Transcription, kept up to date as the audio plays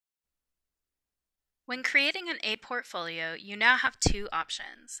When creating an Aportfolio, you now have two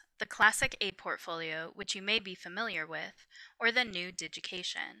options: the classic Aportfolio, which you may be familiar with, or the new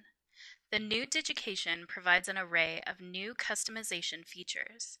Digication. The new Digication provides an array of new customization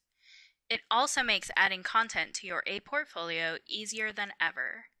features. It also makes adding content to your Aportfolio easier than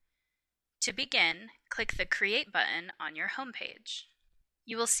ever. To begin, click the Create button on your homepage.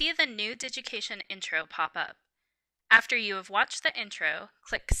 You will see the new Digication intro pop up. After you have watched the intro,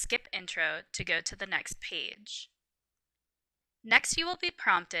 click Skip Intro to go to the next page. Next, you will be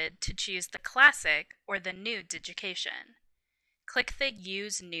prompted to choose the classic or the new Digication. Click the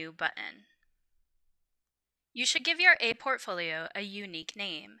Use New button. You should give your Aportfolio a unique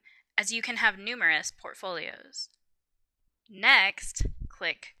name, as you can have numerous portfolios. Next,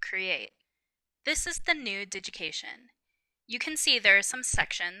 click Create. This is the new Digication. You can see there are some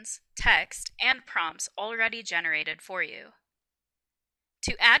sections, text, and prompts already generated for you.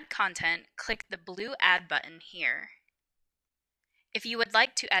 To add content, click the blue Add button here. If you would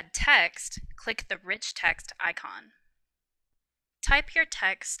like to add text, click the rich text icon. Type your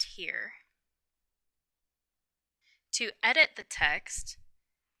text here. To edit the text,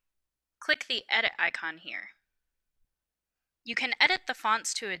 click the Edit icon here. You can edit the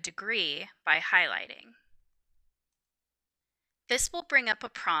fonts to a degree by highlighting. This will bring up a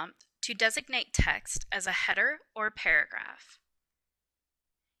prompt to designate text as a header or paragraph.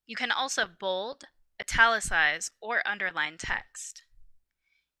 You can also bold, italicize, or underline text.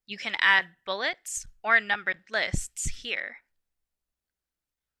 You can add bullets or numbered lists here.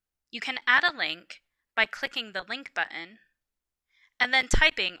 You can add a link by clicking the link button and then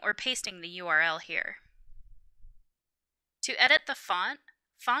typing or pasting the URL here. To edit the font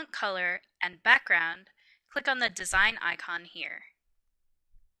color, and background, click on the design icon here.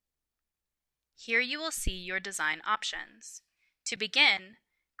 Here you will see your design options. To begin,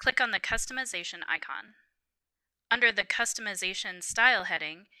 click on the customization icon. Under the customization style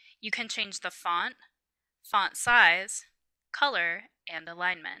heading, you can change the font size, color, and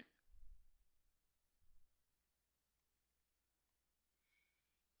alignment.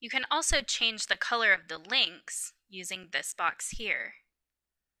 You can also change the color of the links using this box here.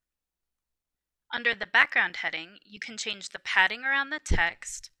 Under the background heading, you can change the padding around the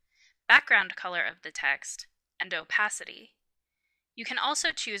text, background color of the text, and opacity. You can also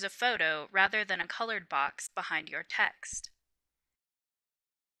choose a photo rather than a colored box behind your text.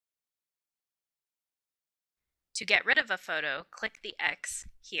 To get rid of a photo, click the X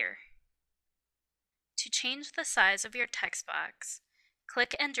here. To change the size of your text box,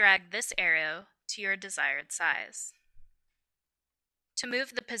 click and drag this arrow to your desired size. To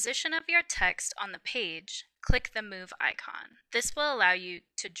move the position of your text on the page, click the Move icon. This will allow you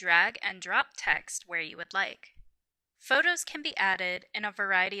to drag and drop text where you would like. Photos can be added in a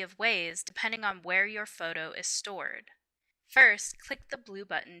variety of ways depending on where your photo is stored. First, click the blue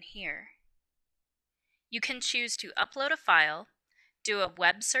button here. You can choose to upload a file, do a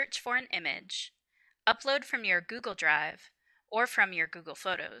web search for an image, upload from your Google Drive, or from your Google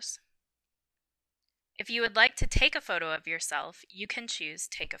Photos. If you would like to take a photo of yourself, you can choose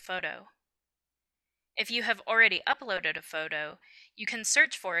Take a Photo. If you have already uploaded a photo, you can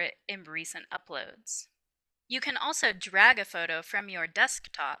search for it in Recent Uploads. You can also drag a photo from your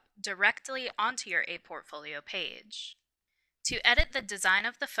desktop directly onto your Aportfolio page. To edit the design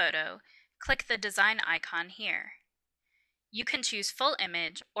of the photo, click the design icon here. You can choose Full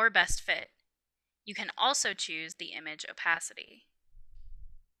Image or Best Fit. You can also choose the image opacity.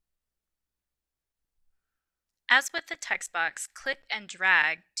 As with the text box, click and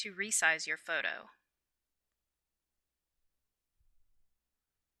drag to resize your photo.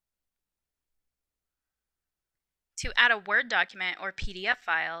 To add a Word document or PDF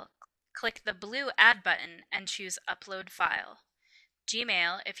file, click the blue Add button and choose Upload File,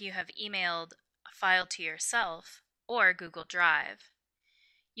 Gmail if you have emailed a file to yourself, or Google Drive.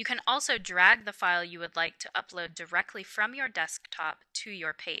 You can also drag the file you would like to upload directly from your desktop to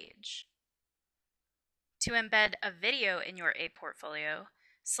your page. To embed a video in your Aportfolio,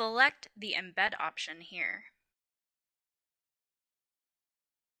 select the Embed option here.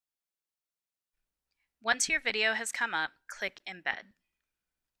 Once your video has come up, click Embed.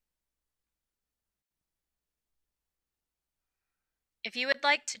 If you would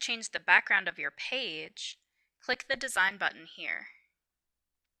like to change the background of your page, click the Design button here.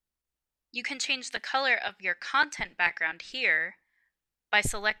 You can change the color of your content background here by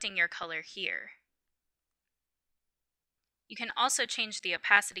selecting your color here. You can also change the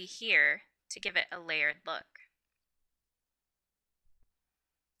opacity here to give it a layered look.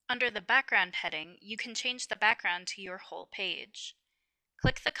 Under the background heading, you can change the background to your whole page.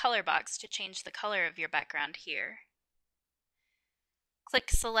 Click the color box to change the color of your background here.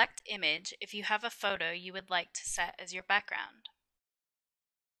 Click Select Image if you have a photo you would like to set as your background.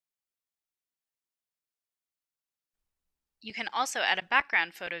 You can also add a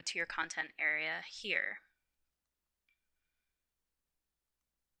background photo to your content area here.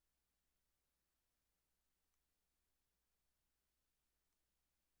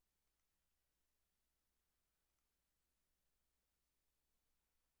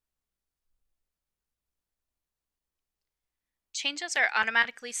 Changes are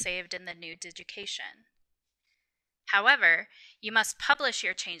automatically saved in the new Digication. However, you must publish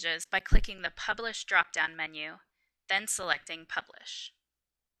your changes by clicking the Publish drop-down menu, then selecting Publish.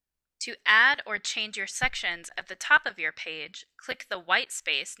 To add or change your sections at the top of your page, click the white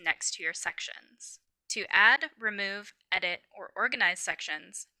space next to your sections. To add, remove, edit, or organize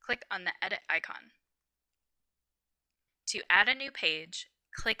sections, click on the Edit icon. To add a new page,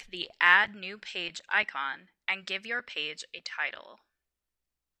 click the Add New Page icon and give your page a title.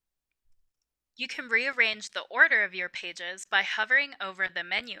 You can rearrange the order of your pages by hovering over the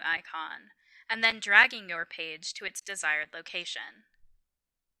menu icon and then dragging your page to its desired location.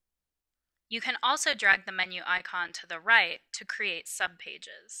 You can also drag the menu icon to the right to create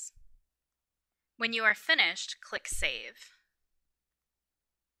subpages. When you are finished, click Save.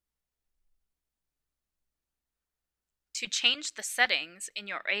 To change the settings in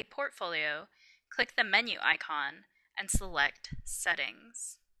your Aportfolio, click the menu icon and select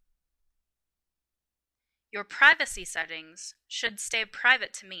Settings. Your privacy settings should stay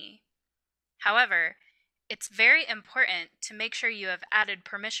private to me. However, it's very important to make sure you have added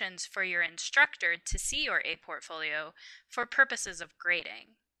permissions for your instructor to see your Aportfolio for purposes of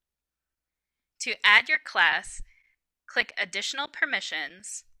grading. To add your class, click Additional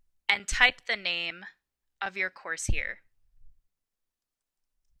Permissions and type the name of your course here.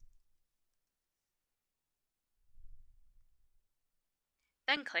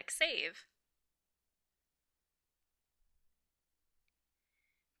 Then click Save.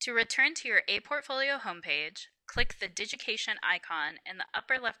 To return to your Aportfolio homepage, click the Digication icon in the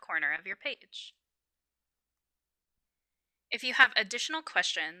upper left corner of your page. If you have additional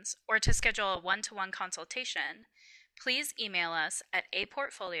questions or to schedule a one-to-one consultation, please email us at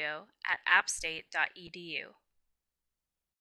aportfolio@appstate.edu.